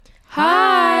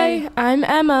I'm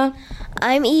Emma.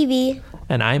 I'm Evie.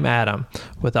 And I'm Adam.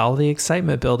 With all the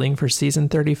excitement building for season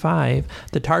 35,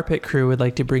 the Tar Pit crew would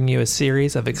like to bring you a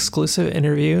series of exclusive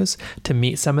interviews to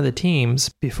meet some of the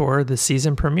teams before the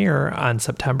season premiere on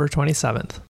September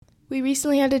 27th. We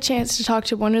recently had a chance to talk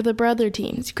to one of the brother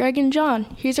teams, Greg and John.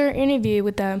 Here's our interview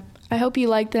with them. I hope you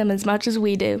like them as much as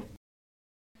we do.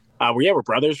 We're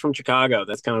brothers from Chicago.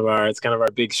 That's kind of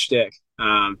our big shtick.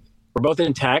 We're both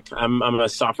in tech. I'm a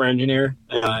software engineer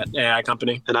at an AI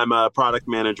company. And I'm a product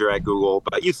manager at Google,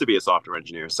 but I used to be a software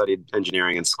engineer, studied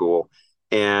engineering in school.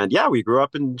 And yeah, we grew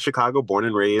up in Chicago, born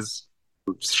and raised,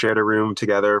 shared a room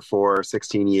together for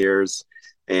 16 years.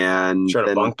 And shared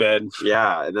a bunk bed.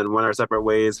 Yeah, and then went our separate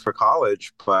ways for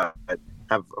college, but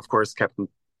have, of course, kept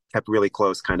really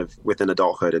close kind of within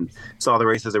adulthood and saw the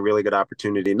race as a really good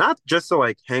opportunity, not just to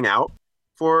like hang out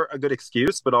for a good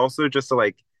excuse, but also just to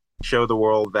like show the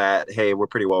world that, hey, we're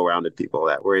pretty well-rounded people,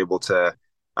 that we're able to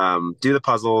do the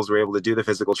puzzles, we're able to do the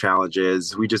physical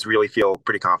challenges. We just really feel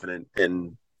pretty confident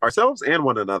in ourselves and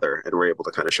one another, and we're able to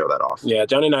kind of show that off. Yeah,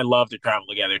 Johnny and I love to travel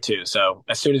together too. So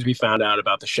as soon as we found out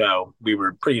about the show, we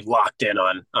were pretty locked in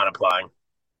on applying.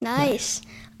 Nice.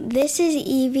 This is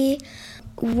Evie.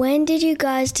 When did you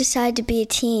guys decide to be a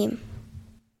team?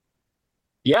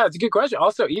 Yeah, it's a good question.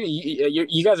 Also, Evie,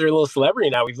 you guys are a little celebrity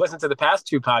now. We've listened to the past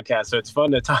two podcasts, so it's fun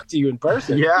to talk to you in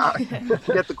person. Yeah,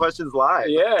 get the questions live.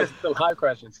 Yeah, it's the live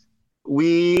questions.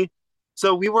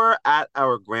 So we were at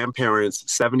our grandparents'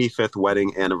 75th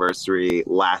wedding anniversary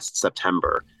last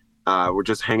September. We're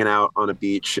just hanging out on a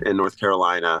beach in North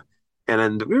Carolina,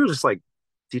 and we were just like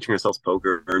teaching ourselves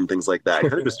poker and things like that,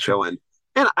 kind of just chilling.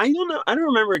 And I don't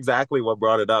remember exactly what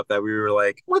brought it up that we were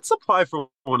like, let's apply for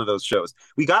one of those shows.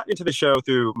 We got into the show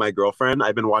through my girlfriend.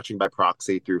 I've been watching by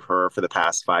proxy through her for the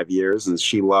past 5 years, and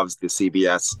she loves the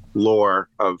CBS lore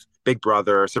of Big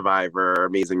Brother, Survivor,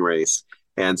 Amazing Race.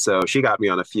 And so she got me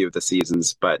on a few of the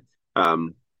seasons, but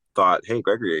thought, hey,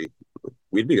 Gregory,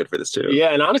 we'd be good for this too.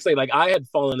 Yeah, and honestly, like I had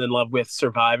fallen in love with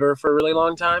Survivor for a really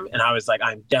long time, and I was like,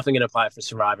 I'm definitely going to apply for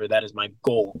Survivor. That is my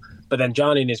goal. But then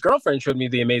Johnny and his girlfriend showed me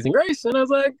The Amazing Race, and I was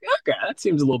like, okay, that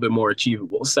seems a little bit more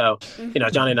achievable. So,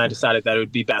 Johnny and I decided that it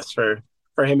would be best for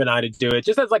him and I to do it,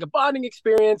 just as like a bonding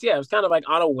experience. Yeah, it was kind of like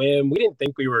on a whim. We didn't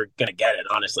think we were going to get it,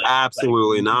 honestly.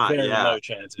 Absolutely not. Very yeah. low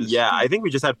chances. Yeah, I think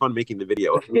we just had fun making the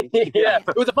video. Yeah,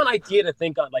 it was a fun idea to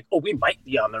think on, like, oh, we might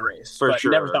be on the race. For but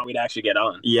sure. Never thought we'd actually get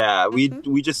on. Yeah, we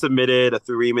just submitted a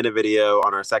 3-minute video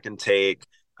on our second take.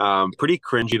 Pretty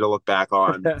cringy to look back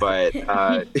on, but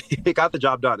it got the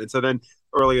job done. And so then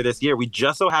earlier this year, we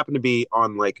just so happened to be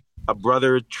on like a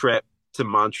brother trip to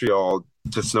Montreal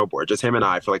to snowboard, just him and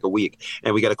I, for like a week.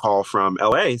 And we get a call from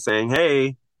LA saying,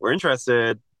 hey, we're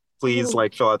interested. Please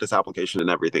like fill out this application and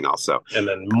everything else. So, and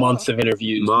then months of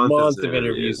interviews, months of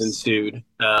interviews ensued.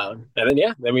 And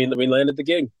then we landed the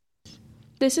gig.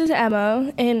 This is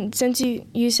Emma, and since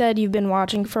you said you've been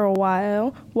watching for a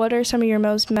while, what are some of your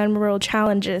most memorable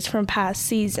challenges from past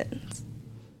seasons?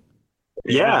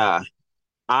 Yeah,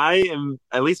 I am,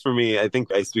 at least for me, I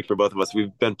think I speak for both of us,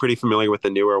 we've been pretty familiar with the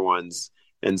newer ones.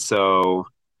 And so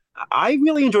I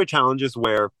really enjoy challenges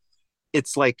where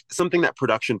it's like something that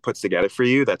production puts together for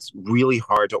you that's really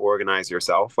hard to organize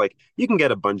yourself. Like you can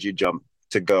get a bungee jump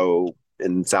to go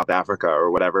in South Africa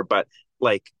or whatever, but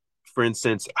like, for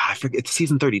instance, I forget, it's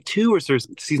season 32 or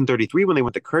season 33 when they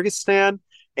went to Kyrgyzstan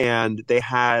and they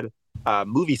had a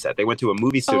movie set. They went to a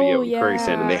movie studio in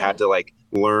Kyrgyzstan and they had to like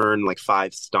learn like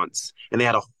 5 stunts. And they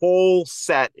had a whole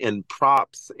set and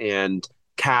props and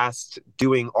cast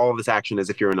doing all of this action as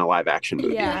if you're in a live action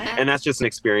movie. Yeah. And that's just an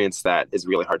experience that is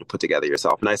really hard to put together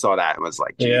yourself. And I saw that and was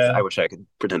like, geez, I wish I could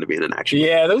pretend to be in an action movie.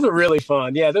 Those are really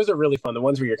fun. Yeah, those are really fun. The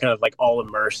ones where you're kind of like all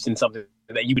immersed in something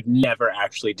that you would never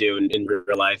actually do in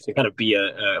real life and kind of be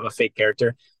a fake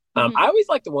character. I always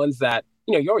like the ones that,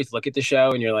 you always look at the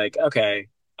show and you're like, okay,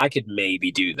 I could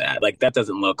maybe do that. Like that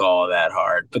doesn't look all that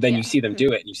hard. But then you see them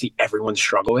do it and you see everyone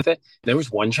struggle with it. There was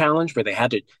one challenge where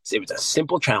it was a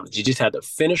simple challenge. You just had to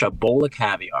finish a bowl of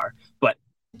caviar, but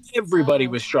everybody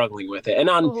was struggling with it. And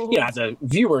as a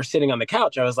viewer sitting on the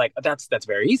couch, I was like, that's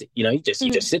very easy. You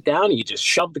just sit down and you just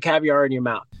shove the caviar in your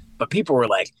mouth. But people were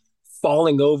like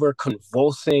falling over,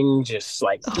 convulsing, just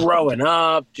like throwing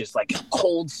up, just like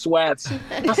cold sweats.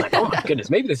 I was like, oh my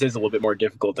goodness, maybe this is a little bit more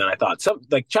difficult than I thought. Some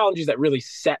like challenges that really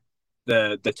set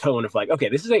the tone of like, okay,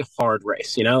 this is a hard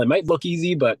race. It might look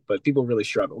easy, but people really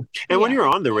struggle. And when you're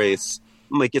on the race,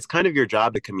 like it's kind of your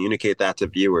job to communicate that to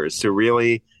viewers, to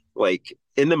really like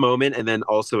in the moment and then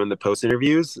also in the post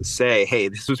interviews say, hey,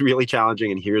 this was really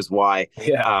challenging and here's why.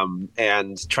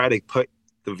 And try to put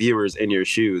the viewers in your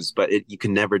shoes, but you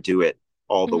can never do it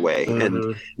all the way. Mm-hmm.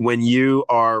 And when you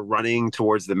are running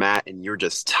towards the mat and you're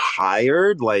just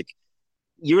tired, like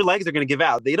your legs are going to give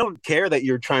out. They don't care that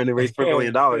you're trying to raise $4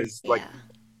 billion. Like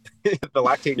the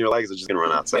lactate in your legs is just going to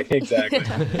run out. So. Exactly.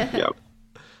 Yeah.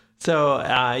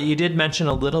 So you did mention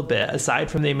a little bit, aside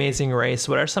from The Amazing Race,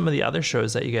 what are some of the other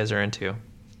shows that you guys are into?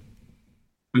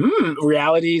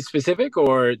 Reality specific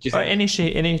or just any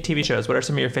TV shows? What are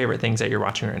some of your favorite things that you're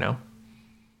watching right now?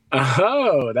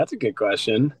 Oh, that's a good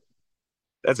question.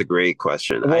 That's a great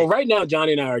question. Well, right now,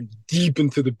 Johnny and I are deep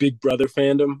into the Big Brother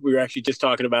fandom. We were actually just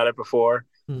talking about it before.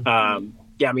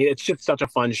 Yeah, I mean, it's just such a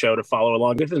fun show to follow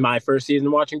along. This is my first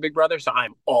season watching Big Brother, so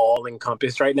I'm all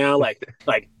encompassed right now. Like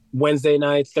Wednesday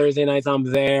nights, Thursday nights, I'm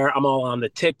there. I'm all on the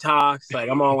TikToks. Like,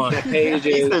 I'm all on the pages.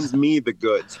 He sends me the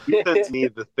goods. He sends me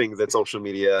the things that social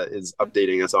media is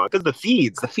updating us on. Because the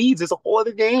feeds is a whole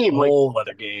other game.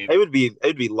 Other game. It would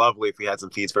be lovely if we had some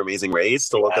feeds for Amazing Race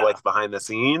to look at like behind the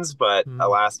scenes, but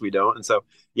alas, we don't. And so,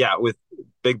 yeah, with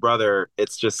Big Brother,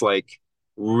 it's just like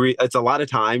it's a lot of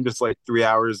time, just like 3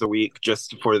 hours a week,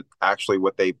 just for actually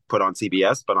what they put on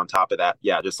CBS. But on top of that,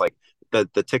 yeah, just like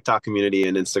the TikTok community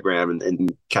and Instagram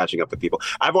and catching up with people.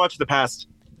 I've watched the past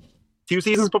 2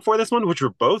 seasons before this one, which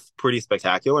were both pretty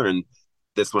spectacular. And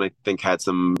this one, I think, had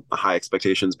some high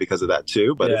expectations because of that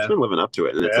too, but it's been living up to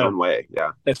it in its own way.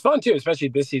 Yeah. It's fun too, especially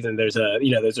this season. There's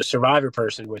a Survivor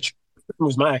person, which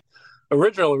was my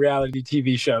original reality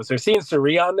TV show. So seeing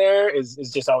Suri on there is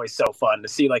just always so fun to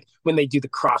see, like when they do the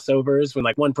crossovers, when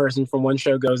like one person from one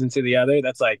show goes into the other.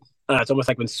 That's like it's almost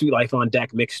like when Sweet Life on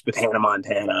Deck mixed with Hannah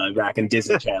Montana back in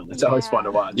Disney Channel. It's always fun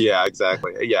to watch. Yeah,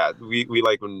 exactly. Yeah, we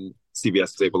like when CBS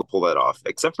is able to pull that off.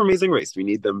 Except for Amazing Race, we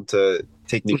need them to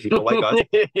take new people like us.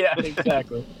 Yeah,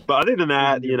 exactly. But other than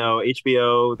that,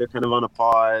 HBO, they're kind of on a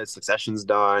pause. Succession's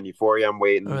done. Euphoria, I'm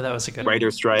waiting. Oh, that was a good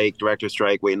Writer strike, director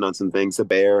strike, waiting on some things. The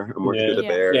Bear, I'm working through The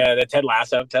Bear. Yeah, the Ted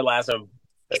Lasso,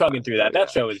 chugging through that. That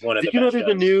show is one of the best. Did you know there's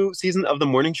a new season of The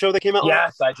Morning Show that came out?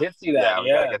 Yes, I did see that. Yeah, we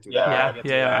gotta get through that.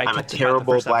 Yeah. I'm a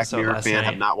terrible Black Mirror fan.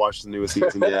 Have not watched the newest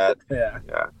season yet. Yeah.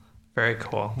 Very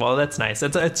cool. Well, that's nice.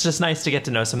 It's just nice to get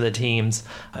to know some of the teams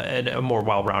in a more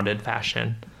well-rounded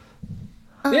fashion.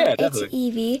 Yeah, definitely. It's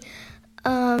Evie.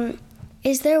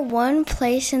 Is there one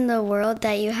place in the world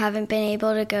that you haven't been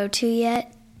able to go to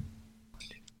yet?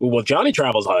 Well, Johnny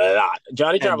travels a lot.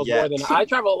 Johnny travels more than I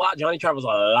travel a lot. Johnny travels a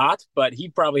lot, but he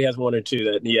probably has 1 or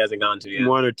 2 that he hasn't gone to yet.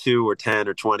 1 or 2 or 10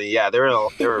 or 20. Yeah, there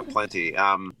are plenty.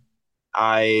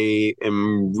 I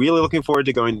am really looking forward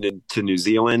to going to New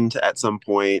Zealand at some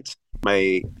point.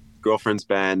 My girlfriend's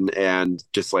been and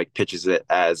just like pitches it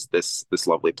as this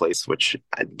lovely place, which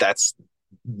that's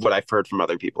what I've heard from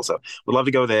other people. So would love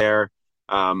to go there.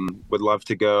 Would love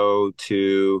to go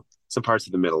to some parts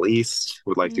of the Middle East.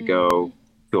 Would like to go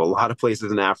to a lot of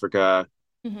places in Africa.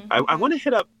 I want to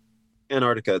hit up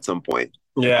Antarctica at some point.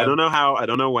 Yeah. I don't know how, I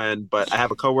don't know when, but I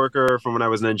have a coworker from when I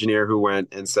was an engineer who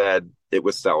went and said it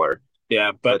was stellar.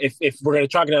 Yeah, but if we're going to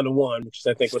chalk it down to one, which is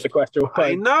I think what the question was,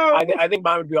 I know. I think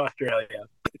mine would be Australia.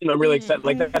 I'm really excited.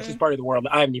 Like that's just part of the world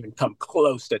that I haven't even come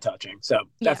close to touching. So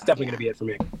that's definitely going to be it for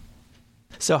me.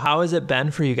 So how has it been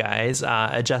for you guys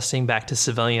adjusting back to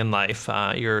civilian life?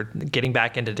 You're getting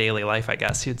back into daily life, I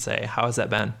guess you'd say. How has that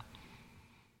been?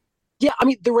 Yeah, I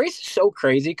mean, the race is so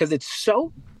crazy because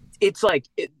it's like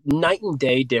night and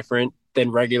day different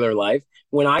than regular life.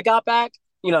 When I got back,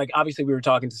 like obviously we were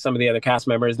talking to some of the other cast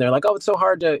members and they're like, oh, it's so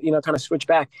hard to, kind of switch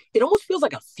back. It almost feels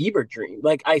like a fever dream.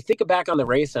 Like I think back on the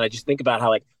race and I just think about how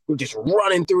like we're just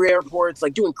running through airports,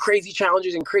 like doing crazy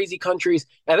challenges in crazy countries.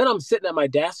 And then I'm sitting at my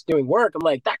desk doing work. I'm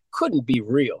like, that couldn't be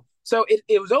real. So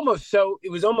it was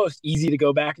almost easy to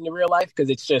go back into real life because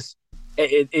it's just,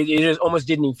 it just almost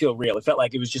didn't even feel real. It felt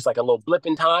like it was just like a little blip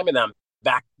in time and I'm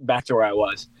back to where I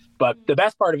was. But the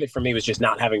best part of it for me was just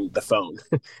not having the phone,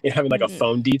 having like a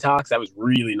phone detox. That was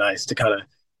really nice to kind of,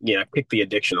 kick the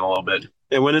addiction a little bit.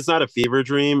 And when it's not a fever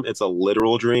dream, it's a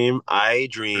literal dream. I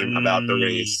dream about the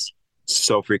race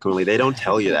so frequently. They don't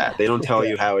tell you that. They don't tell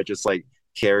you how it just like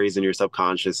carries in your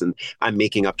subconscious. And I'm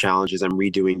making up challenges. I'm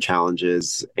redoing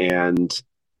challenges. And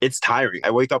it's tiring.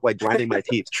 I wake up like grinding my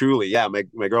teeth. Truly. Yeah.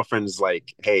 My girlfriend's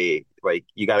like, hey, like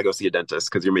you got to go see a dentist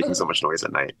because you're making so much noise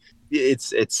at night. It's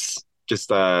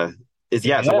just it's a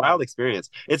wild experience.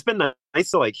 It's been nice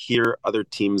to like hear other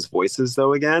teams' voices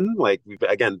though again. Like we've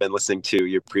again been listening to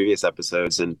your previous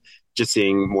episodes and just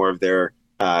seeing more of their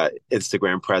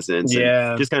Instagram presence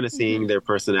and just kind of seeing their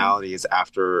personalities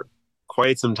after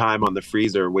quite some time on the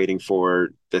freezer waiting for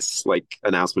this like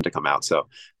announcement to come out. So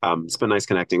it's been nice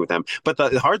connecting with them. But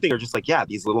the hard thing are just like,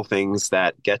 these little things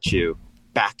that get you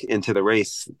back into the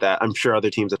race that I'm sure other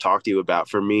teams have talked to you about.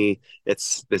 For me,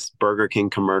 it's this Burger King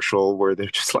commercial where they're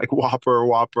just like Whopper,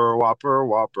 Whopper, Whopper,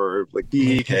 Whopper, like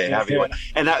BK, heavyweight.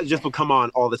 And that just would come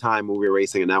on all the time when we were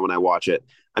racing. And now when I watch it,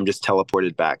 I'm just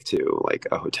teleported back to like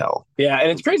a hotel. Yeah,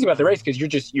 and it's crazy about the race because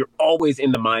you're always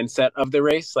in the mindset of the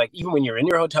race. Like even when you're in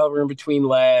your hotel room between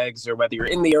legs, or whether you're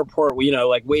in the airport,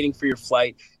 like waiting for your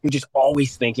flight, you're just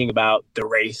always thinking about the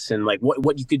race and like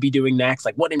what you could be doing next,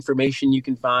 like what information you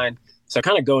can find. So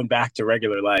kind of going back to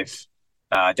regular life,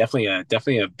 definitely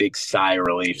a big sigh of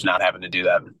relief not having to do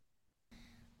that.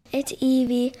 It's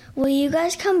Evie. Will you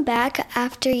guys come back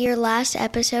after your last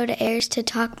episode airs to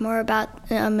talk more about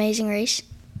The Amazing Race?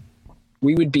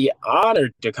 We would be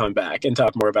honored to come back and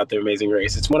talk more about The Amazing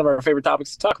Race. It's one of our favorite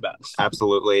topics to talk about.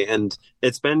 Absolutely. And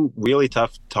it's been really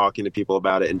tough talking to people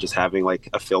about it and just having like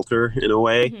a filter in a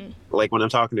way. Mm-hmm. Like when I'm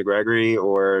talking to Gregory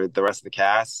or the rest of the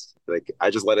cast, like I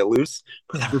just let it loose.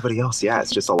 With everybody else, yeah, it's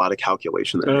just a lot of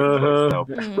calculation there. So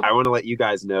I want to let you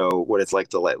guys know what it's like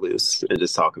to let loose and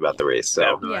just talk about the race.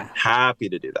 So happy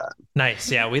to do that.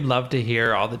 Nice. Yeah, we'd love to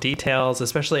hear all the details,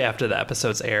 especially after the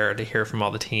episodes air, to hear from all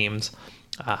the teams.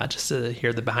 Just to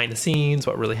hear the behind the scenes,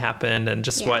 what really happened, and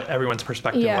just what everyone's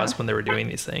perspective was when they were doing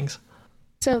these things.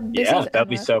 So that'd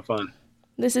be so fun.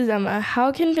 This is Emma.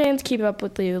 How can fans keep up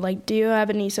with you? Like, do you have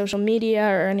any social media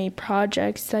or any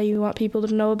projects that you want people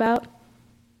to know about?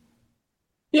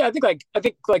 Yeah, I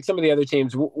think like some of the other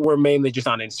teams, we're mainly just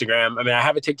on Instagram. I mean, I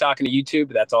have a TikTok and a YouTube,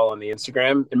 but that's all on the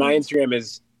Instagram. And my Instagram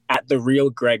is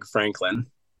 @TheRealGregFranklin.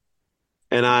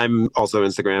 And I'm also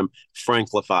Instagram,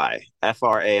 Franklify,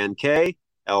 FRANKLIFY,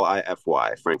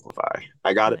 Franklify.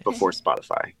 I got it before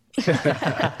Spotify.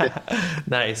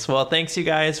 Nice. Well, thanks you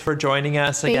guys for joining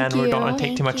us again. We don't want to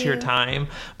take too much of your time,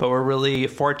 but we're really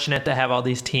fortunate to have all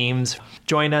these teams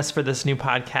join us for this new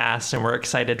podcast, and we're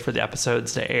excited for the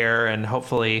episodes to air, and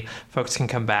hopefully folks can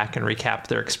come back and recap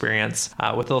their experience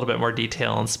with a little bit more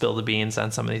detail and spill the beans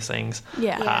on some of these things.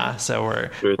 So we're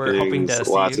hoping to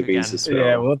see you again.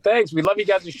 Yeah, well, thanks. We love you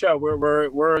guys' show.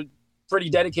 We're pretty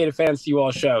dedicated fans to you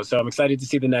all show, so I'm excited to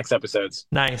see the next episodes.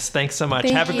 Nice. Thanks so much.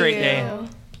 Have a great day.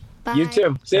 Bye. You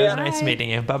too. See ya. It was nice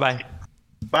meeting you. Bye-bye.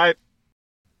 Bye.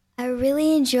 I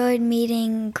really enjoyed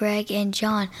meeting Greg and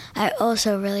John. I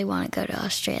also really want to go to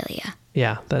Australia.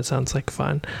 Yeah, that sounds like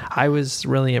fun. I was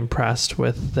really impressed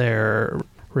with their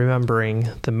remembering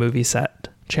the movie set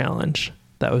challenge.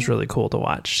 That was really cool to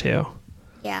watch too.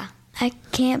 Yeah. I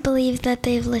can't believe that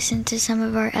they've listened to some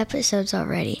of our episodes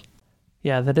already.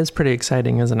 Yeah, that is pretty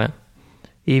exciting, isn't it?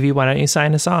 Evie, why don't you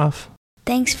sign us off?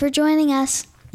 Thanks for joining us.